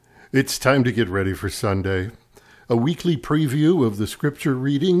It's time to get ready for Sunday. A weekly preview of the scripture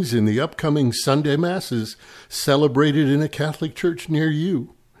readings in the upcoming Sunday Masses celebrated in a Catholic church near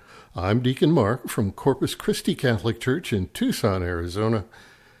you. I'm Deacon Mark from Corpus Christi Catholic Church in Tucson, Arizona.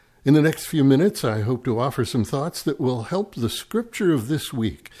 In the next few minutes, I hope to offer some thoughts that will help the scripture of this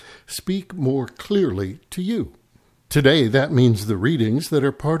week speak more clearly to you. Today, that means the readings that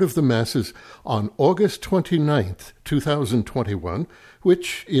are part of the Masses on August 29th, 2021,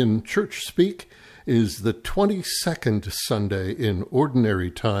 which, in church speak, is the 22nd Sunday in Ordinary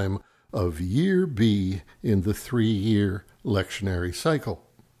Time of Year B in the 3-year lectionary cycle.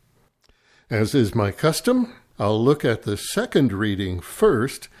 As is my custom, I'll look at the second reading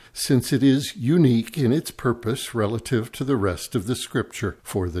first, since it is unique in its purpose relative to the rest of the scripture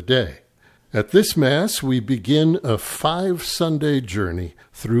for the day. At this Mass, we begin a 5-Sunday journey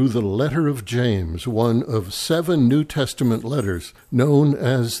through the letter of James, one of 7 New Testament letters known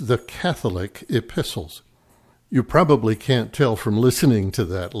as the Catholic Epistles. You probably can't tell from listening to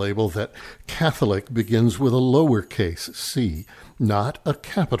that label that Catholic begins with a lowercase c, not a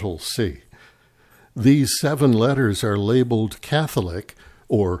capital C. These 7 letters are labeled Catholic,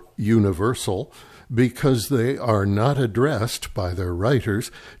 or universal, because they are not addressed by their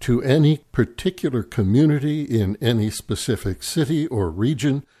writers to any particular community in any specific city or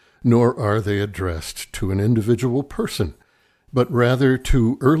region, nor are they addressed to an individual person, but rather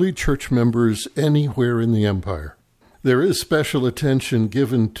to early church members anywhere in the empire. There is special attention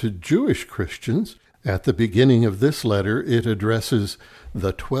given to Jewish Christians. At the beginning of this letter, it addresses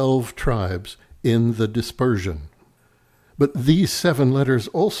the 12 tribes in the dispersion. But these 7 letters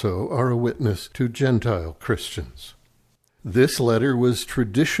also are a witness to Gentile Christians. This letter was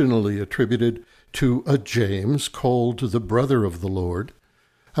traditionally attributed to a James called the brother of the Lord.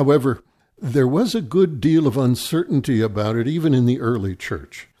 However, there was a good deal of uncertainty about it even in the early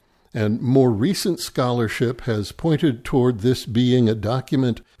church, and more recent scholarship has pointed toward this being a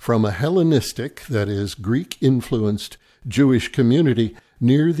document from a Hellenistic, that is, Greek-influenced Jewish community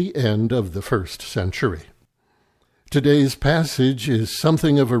near the end of the 1st century. Today's passage is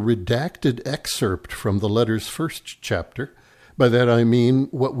something of a redacted excerpt from the letter's 1st chapter. By that I mean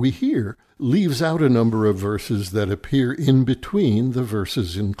what we hear leaves out a number of verses that appear in between the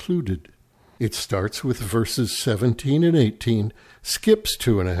verses included. It starts with verses 17 and 18, skips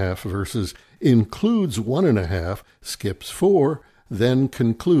 2.5 verses, includes 1.5, skips 4, then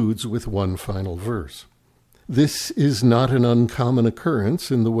concludes with one final verse. This is not an uncommon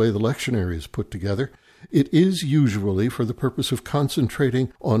occurrence in the way the lectionary is put together. It is usually for the purpose of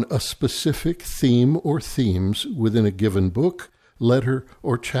concentrating on a specific theme or themes within a given book, letter,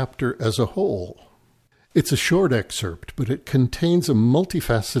 or chapter as a whole. It's a short excerpt, but it contains a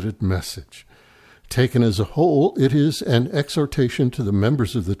multifaceted message. Taken as a whole, it is an exhortation to the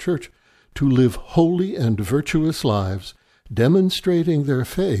members of the Church to live holy and virtuous lives, demonstrating their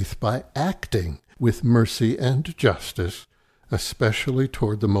faith by acting with mercy and justice, especially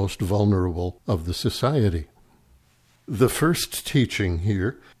toward the most vulnerable of the society. The first teaching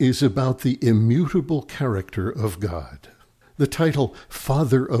here is about the immutable character of God. The title,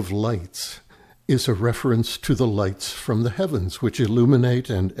 Father of Lights, is a reference to the lights from the heavens which illuminate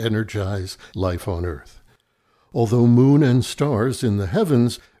and energize life on earth. Although moon and stars in the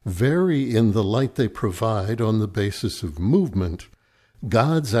heavens vary in the light they provide on the basis of movement,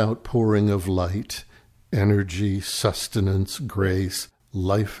 God's outpouring of light, energy, sustenance, grace,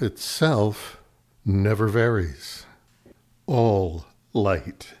 life itself never varies. All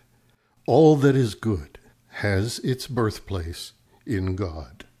light, all that is good, has its birthplace in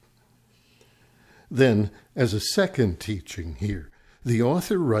God. Then, as a second teaching here, the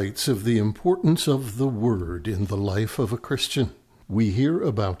author writes of the importance of the Word in the life of a Christian. We hear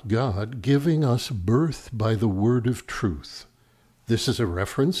about God giving us birth by the word of truth. This is a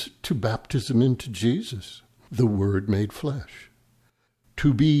reference to baptism into Jesus, the Word made flesh.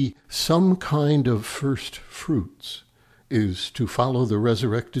 To be some kind of first fruits is to follow the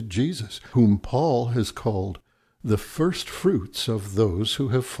resurrected Jesus, whom Paul has called the first fruits of those who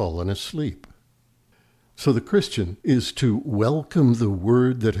have fallen asleep. So the Christian is to welcome the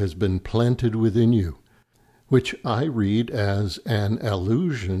Word that has been planted within you, which I read as an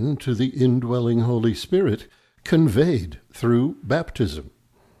allusion to the indwelling Holy Spirit conveyed through baptism.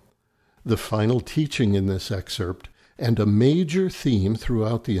 The final teaching in this excerpt, and a major theme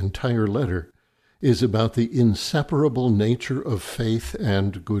throughout the entire letter, is about the inseparable nature of faith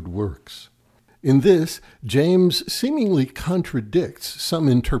and good works. In this, James seemingly contradicts some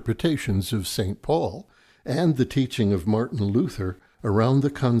interpretations of St. Paul and the teaching of Martin Luther around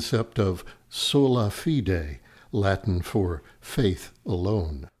the concept of sola fide, Latin for faith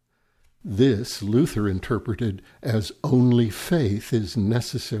alone. This Luther interpreted as only faith is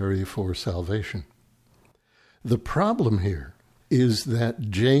necessary for salvation. The problem here is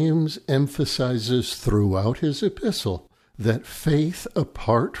that James emphasizes throughout his epistle that faith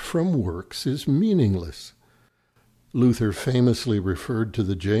apart from works is meaningless. Luther famously referred to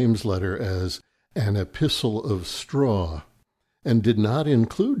the James letter as an epistle of straw, and did not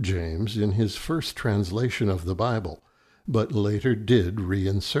include James in his first translation of the Bible, but later did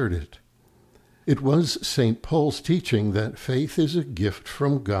reinsert it. It was St. Paul's teaching that faith is a gift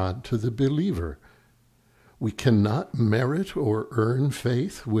from God to the believer. We cannot merit or earn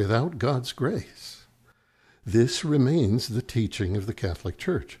faith without God's grace. This remains the teaching of the Catholic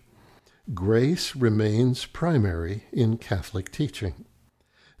Church. Grace remains primary in Catholic teaching.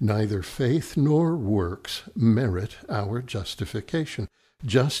 Neither faith nor works merit our justification.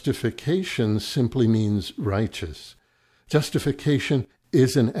 Justification simply means righteous. Justification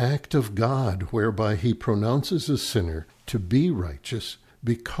is an act of God whereby he pronounces a sinner to be righteous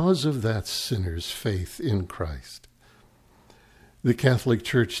because of that sinner's faith in Christ. The Catholic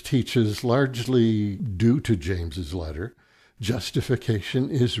Church teaches, largely due to James's letter, justification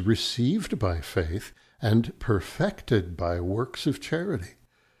is received by faith and perfected by works of charity,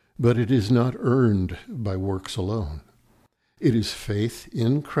 but it is not earned by works alone. It is faith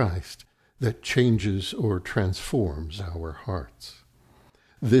in Christ that changes or transforms our hearts.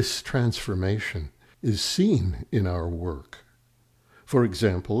 This transformation is seen in our work. For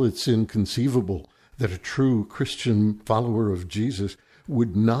example, it's inconceivable that a true Christian follower of Jesus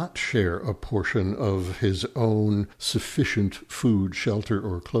would not share a portion of his own sufficient food, shelter,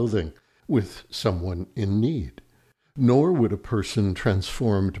 or clothing with someone in need. Nor would a person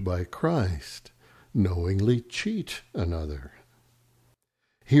transformed by Christ knowingly cheat another.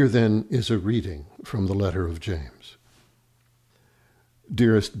 Here then is a reading from the letter of James.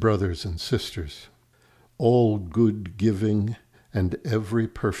 Dearest brothers and sisters, all good giving and every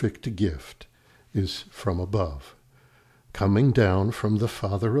perfect gift is from above, coming down from the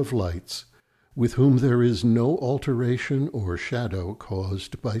Father of lights, with whom there is no alteration or shadow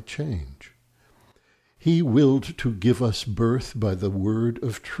caused by change. He willed to give us birth by the word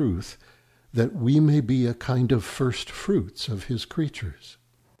of truth, that we may be a kind of first fruits of his creatures.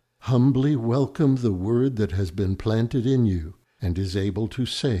 Humbly welcome the word that has been planted in you and is able to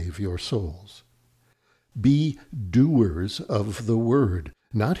save your souls. Be doers of the word,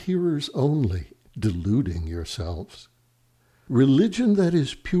 not hearers only, deluding yourselves. Religion that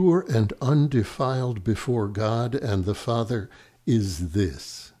is pure and undefiled before God and the Father is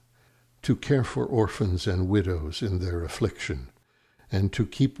this: to care for orphans and widows in their affliction, and to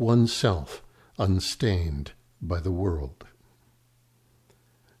keep oneself unstained by the world.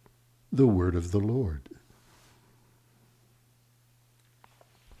 The word of the Lord.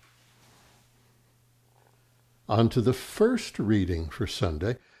 On to the first reading for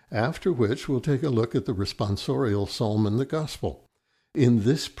Sunday, after which we'll take a look at the responsorial psalm and the gospel. In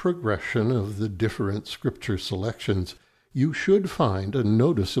this progression of the different scripture selections, you should find a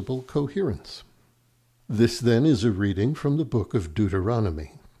noticeable coherence. This then is a reading from the book of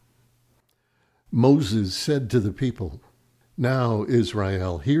Deuteronomy. Moses said to the people, "Now,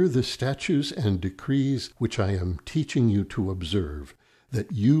 Israel, hear the statutes and decrees which I am teaching you to observe,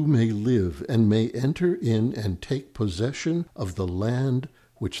 that you may live and may enter in and take possession of the land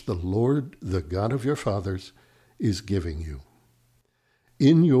which the Lord, the God of your fathers, is giving you.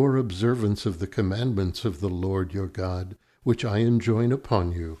 In your observance of the commandments of the Lord your God, which I enjoin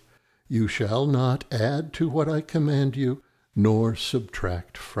upon you, you shall not add to what I command you, nor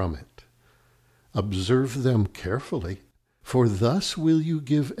subtract from it. Observe them carefully, for thus will you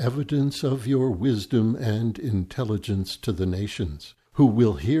give evidence of your wisdom and intelligence to the nations, who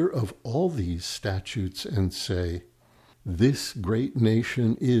will hear of all these statutes and say, 'This great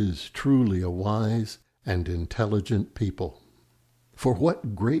nation is truly a wise and intelligent people.' For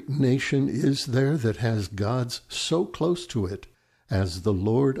what great nation is there that has gods so close to it as the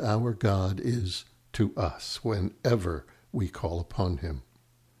Lord our God is to us whenever we call upon him?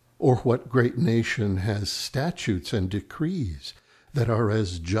 Or what great nation has statutes and decrees that are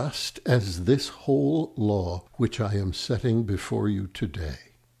as just as this whole law which I am setting before you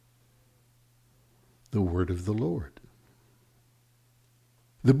today?" The word of the Lord.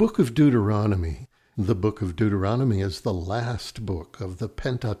 The book of Deuteronomy. The book of Deuteronomy is the last book of the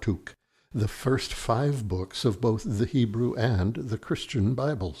Pentateuch, the first 5 books of both the Hebrew and the Christian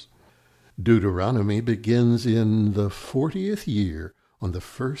Bibles. Deuteronomy begins in the 40th year on the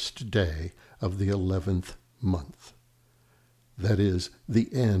first day of the 11th month. That is,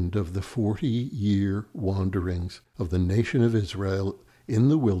 the end of the 40-year wanderings of the nation of Israel in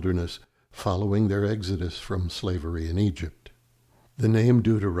the wilderness following their exodus from slavery in Egypt. The name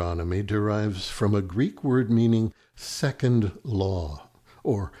Deuteronomy derives from a Greek word meaning second law,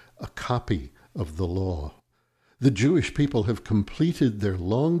 or a copy of the law. The Jewish people have completed their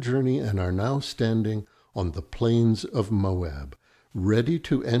long journey and are now standing on the plains of Moab, ready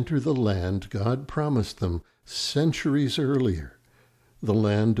to enter the land God promised them centuries earlier, the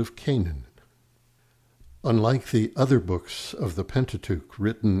land of Canaan. Unlike the other books of the Pentateuch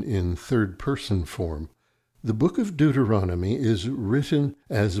written in third-person form, the book of Deuteronomy is written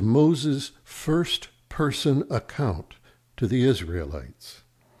as Moses' first-person account to the Israelites.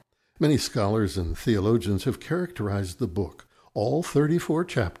 Many scholars and theologians have characterized the book, all 34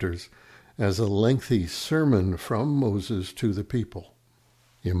 chapters, as a lengthy sermon from Moses to the people.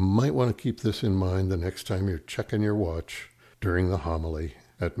 You might want to keep this in mind the next time you're checking your watch during the homily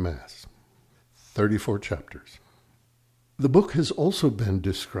at Mass. 34 chapters. The book has also been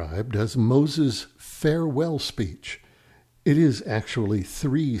described as Moses' farewell speech. It is actually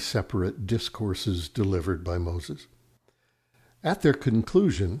 3 separate discourses delivered by Moses. At their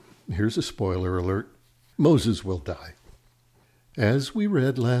conclusion, here's a spoiler alert, Moses will die. As we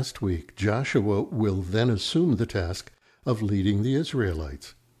read last week, Joshua will then assume the task of leading the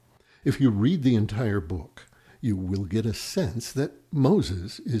Israelites. If you read the entire book, you will get a sense that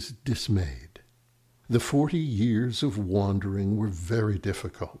Moses is dismayed. The 40 years of wandering were very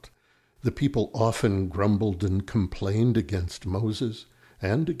difficult. The people often grumbled and complained against Moses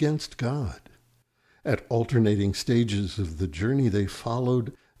and against God. At alternating stages of the journey they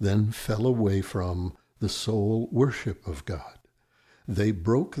followed, then fell away from the sole worship of God. They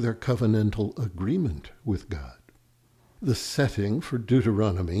broke their covenantal agreement with God. The setting for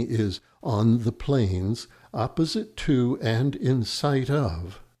Deuteronomy is on the plains opposite to and in sight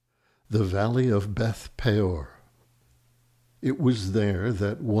of the valley of Beth Peor. It was there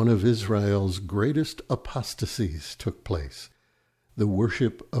that one of Israel's greatest apostasies took place, the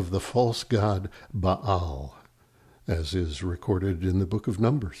worship of the false god Baal, as is recorded in the book of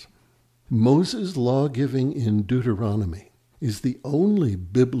Numbers. Moses' law-giving in Deuteronomy is the only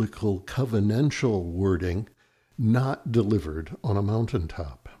biblical covenantal wording not delivered on a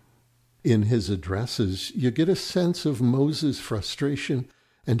mountaintop. In his addresses, you get a sense of Moses' frustration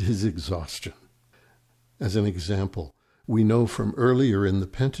and his exhaustion. As an example, we know from earlier in the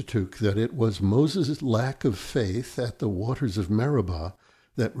Pentateuch that it was Moses' lack of faith at the waters of Meribah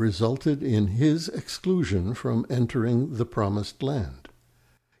that resulted in his exclusion from entering the promised land.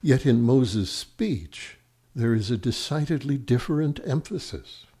 Yet in Moses' speech, there is a decidedly different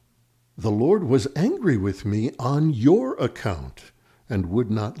emphasis. The Lord was angry with me on your account and would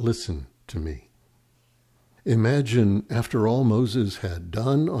not listen to me. Imagine, after all Moses had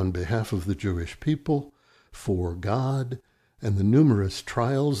done on behalf of the Jewish people, for God, and the numerous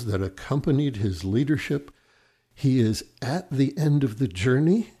trials that accompanied his leadership, he is at the end of the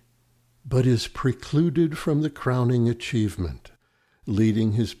journey, but is precluded from the crowning achievement,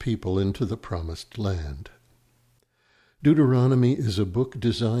 leading his people into the promised land. Deuteronomy is a book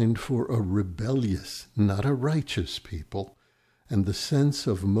designed for a rebellious, not a righteous people, and the sense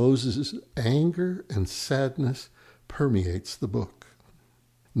of Moses' anger and sadness permeates the book.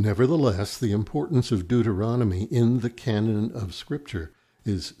 Nevertheless, the importance of Deuteronomy in the canon of Scripture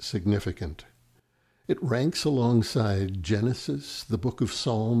is significant. It ranks alongside Genesis, the book of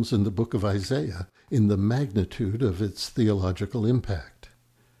Psalms, and the book of Isaiah in the magnitude of its theological impact.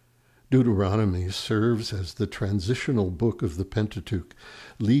 Deuteronomy serves as the transitional book of the Pentateuch,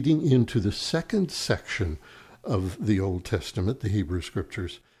 leading into the second section of the Old Testament, the Hebrew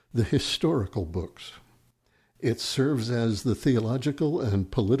Scriptures, the historical books. It serves as the theological and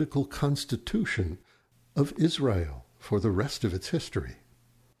political constitution of Israel for the rest of its history.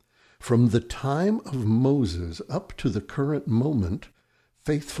 From the time of Moses up to the current moment,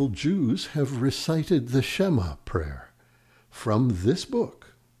 faithful Jews have recited the Shema prayer from this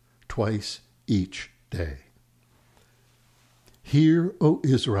book twice each day. Hear, O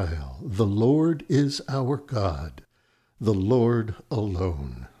Israel, the Lord is our God, the Lord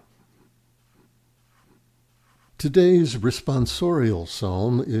alone. Today's responsorial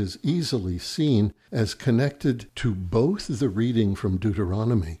psalm is easily seen as connected to both the reading from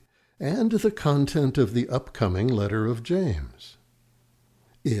Deuteronomy and the content of the upcoming letter of James.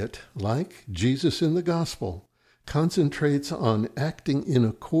 It, like Jesus in the Gospel, concentrates on acting in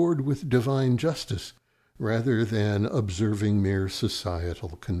accord with divine justice rather than observing mere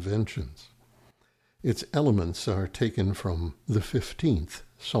societal conventions. Its elements are taken from the 15th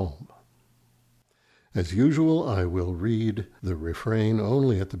Psalm. As usual, I will read the refrain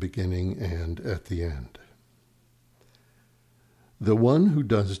only at the beginning and at the end. The one who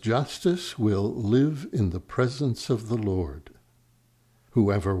does justice will live in the presence of the Lord.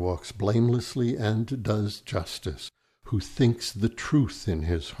 Whoever walks blamelessly and does justice, who thinks the truth in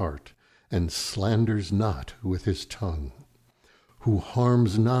his heart, and slanders not with his tongue, who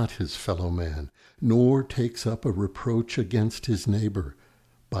harms not his fellow man, nor takes up a reproach against his neighbor,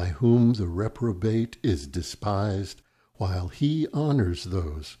 by whom the reprobate is despised, while he honors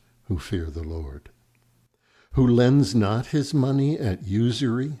those who fear the Lord. Who lends not his money at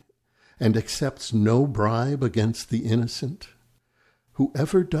usury, and accepts no bribe against the innocent.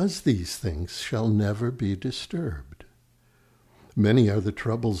 Whoever does these things shall never be disturbed. Many are the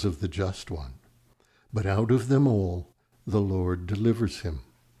troubles of the just one, but out of them all the Lord delivers him.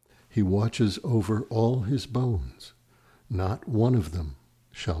 He watches over all his bones. Not one of them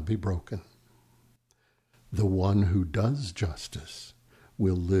shall be broken. The one who does justice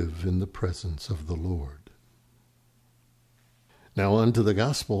will live in the presence of the Lord. Now on to the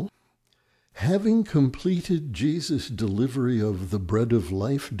gospel. Having completed Jesus' delivery of the bread of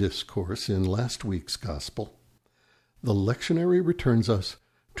life discourse in last week's gospel, the lectionary returns us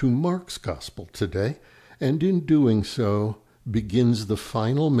to Mark's gospel today, and in doing so begins the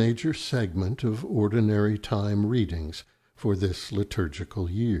final major segment of ordinary time readings for this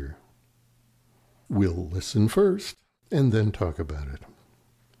liturgical year. We'll listen first and then talk about it.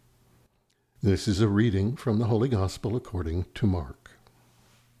 This is a reading from the Holy Gospel according to Mark.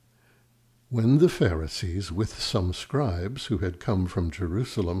 When the Pharisees, with some scribes who had come from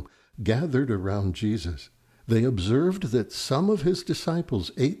Jerusalem, gathered around Jesus, they observed that some of his disciples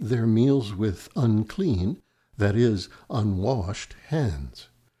ate their meals with unclean, that is, unwashed hands.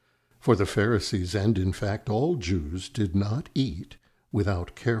 For the Pharisees, and in fact all Jews, did not eat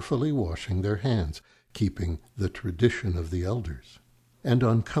without carefully washing their hands, keeping the tradition of the elders. And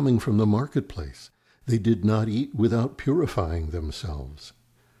on coming from the marketplace, they did not eat without purifying themselves.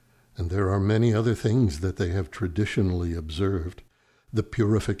 And there are many other things that they have traditionally observed, the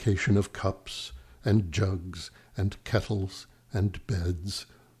purification of cups and jugs and kettles and beds.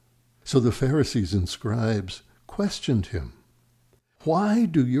 So the Pharisees and scribes questioned him, "Why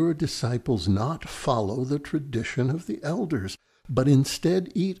do your disciples not follow the tradition of the elders, but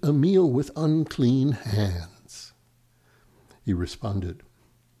instead eat a meal with unclean hands?" He responded,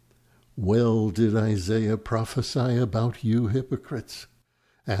 "Well did Isaiah prophesy about you hypocrites,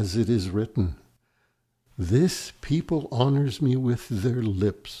 as it is written, 'This people honors me with their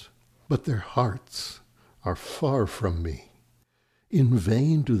lips, but their hearts are far from me. In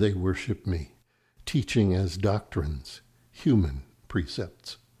vain do they worship me, teaching as doctrines human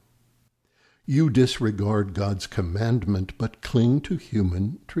precepts.' You disregard God's commandment, but cling to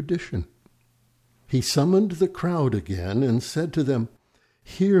human tradition." He summoned the crowd again and said to them,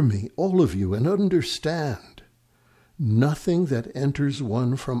 "Hear me, all of you, and understand. Nothing that enters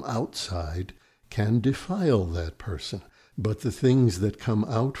one from outside can defile that person, but the things that come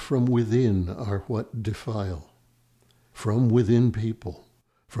out from within are what defile. From within people,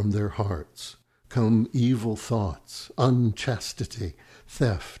 from their hearts, come evil thoughts, unchastity,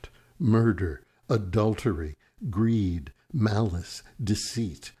 theft, murder, adultery, greed, malice,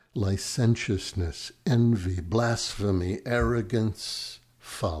 deceit, licentiousness, envy, blasphemy, arrogance,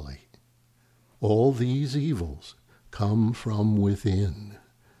 folly. All these evils come from within,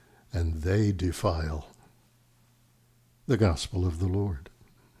 and they defile." The Gospel of the Lord.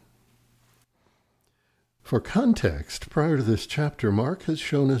 For context, prior to this chapter, Mark has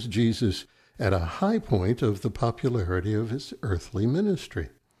shown us Jesus at a high point of the popularity of his earthly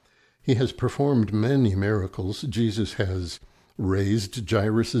ministry. He has performed many miracles. Jesus has raised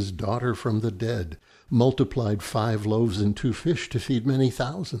Jairus' daughter from the dead, multiplied 5 loaves and 2 fish to feed many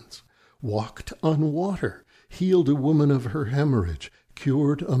thousands, walked on water, healed a woman of her hemorrhage,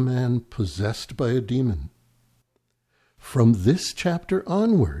 cured a man possessed by a demon. From this chapter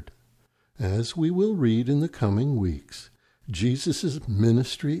onward, as we will read in the coming weeks, Jesus'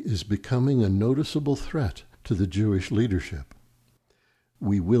 ministry is becoming a noticeable threat to the Jewish leadership.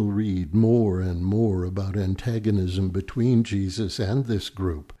 We will read more and more about antagonism between Jesus and this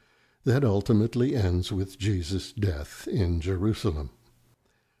group that ultimately ends with Jesus' death in Jerusalem.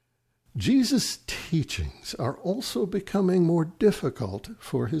 Jesus' teachings are also becoming more difficult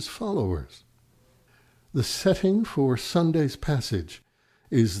for his followers. The setting for Sunday's passage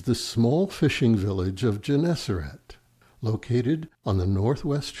is the small fishing village of Gennesaret, located on the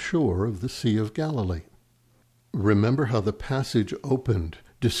northwest shore of the Sea of Galilee. Remember how the passage opened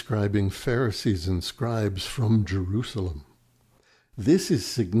describing Pharisees and scribes from Jerusalem. This is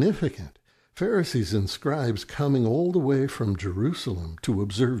significant. Pharisees and scribes coming all the way from Jerusalem to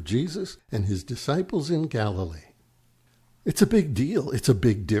observe Jesus and his disciples in Galilee. It's a big deal. It's a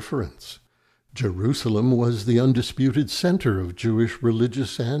big difference. Jerusalem was the undisputed center of Jewish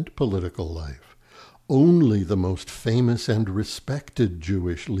religious and political life. Only the most famous and respected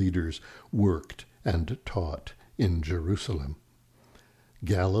Jewish leaders worked and taught in Jerusalem.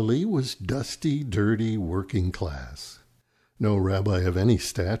 Galilee was dusty, dirty, working class. No rabbi of any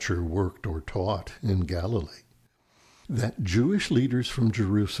stature worked or taught in Galilee. That Jewish leaders from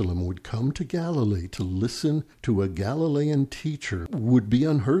Jerusalem would come to Galilee to listen to a Galilean teacher would be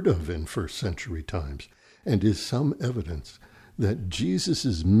unheard of in first century times, and is some evidence that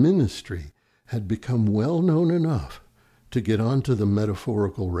Jesus' ministry had become well known enough to get onto the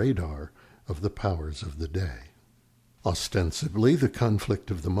metaphorical radar of the powers of the day. Ostensibly, the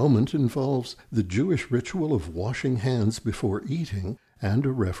conflict of the moment involves the Jewish ritual of washing hands before eating and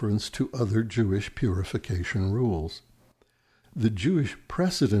a reference to other Jewish purification rules. The Jewish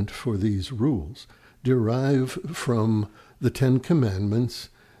precedent for these rules derive from the Ten Commandments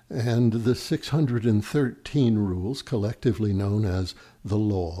and the 613 rules collectively known as the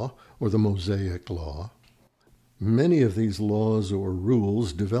Law or the Mosaic Law. Many of these laws or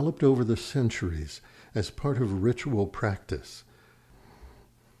rules developed over the centuries as part of ritual practice.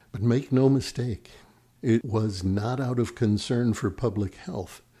 But make no mistake, it was not out of concern for public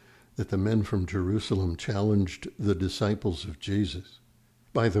health that the men from Jerusalem challenged the disciples of Jesus.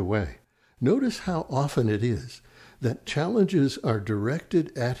 By the way, notice how often it is that challenges are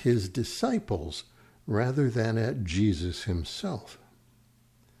directed at his disciples rather than at Jesus himself.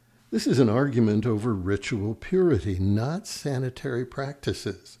 This is an argument over ritual purity, not sanitary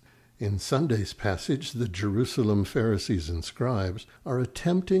practices. In Sunday's passage, the Jerusalem Pharisees and scribes are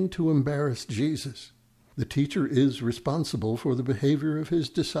attempting to embarrass Jesus. The teacher is responsible for the behavior of his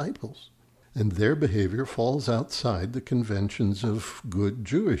disciples, and their behavior falls outside the conventions of good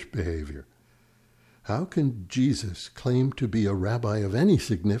Jewish behavior. How can Jesus claim to be a rabbi of any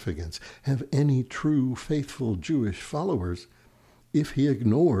significance, have any true faithful Jewish followers, if he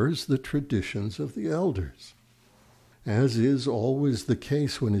ignores the traditions of the elders? As is always the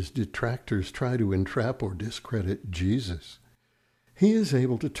case when his detractors try to entrap or discredit Jesus, he is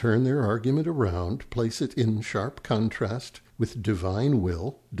able to turn their argument around, place it in sharp contrast with divine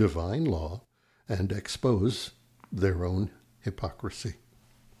will, divine law, and expose their own hypocrisy.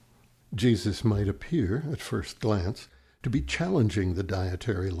 Jesus might appear, at first glance, to be challenging the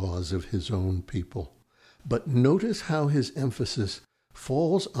dietary laws of his own people. But notice how his emphasis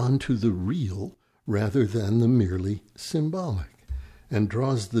falls onto the real rather than the merely symbolic, and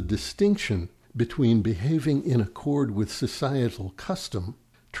draws the distinction between behaving in accord with societal custom,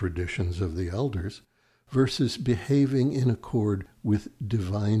 traditions of the elders, versus behaving in accord with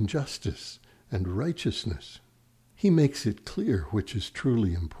divine justice and righteousness. He makes it clear which is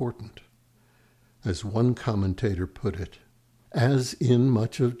truly important. As one commentator put it, as in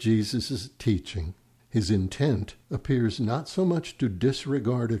much of Jesus' teaching, his intent appears not so much to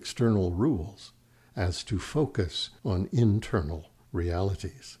disregard external rules as to focus on internal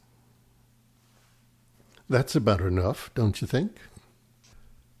realities. That's about enough, don't you think?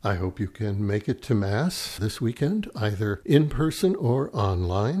 I hope you can make it to Mass this weekend, either in person or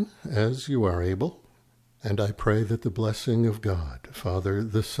online, as you are able. And I pray that the blessing of God, Father,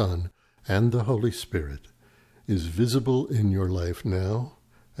 the Son, and the Holy Spirit is visible in your life now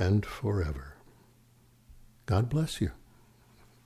and forever. God bless you.